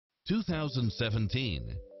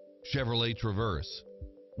2017 Chevrolet Traverse.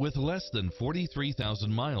 With less than 43,000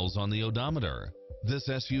 miles on the odometer, this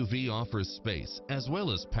SUV offers space as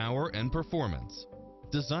well as power and performance.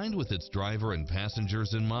 Designed with its driver and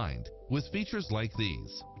passengers in mind, with features like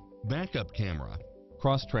these: backup camera,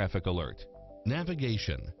 cross-traffic alert,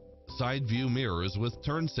 navigation, side view mirrors with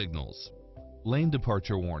turn signals, lane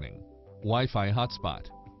departure warning, Wi-Fi hotspot,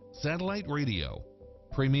 satellite radio,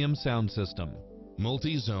 premium sound system,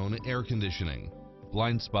 multi-zone air conditioning,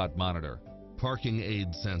 blind spot monitor, parking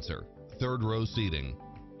aid sensor, third row seating,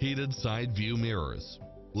 heated side view mirrors,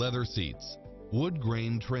 leather seats, wood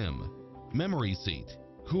grain trim, memory seat,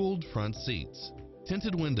 cooled front seats,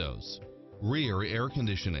 tinted windows, rear air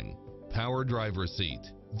conditioning, power driver seat.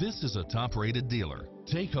 This is a top-rated dealer.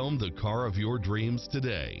 Take home the car of your dreams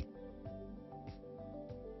today.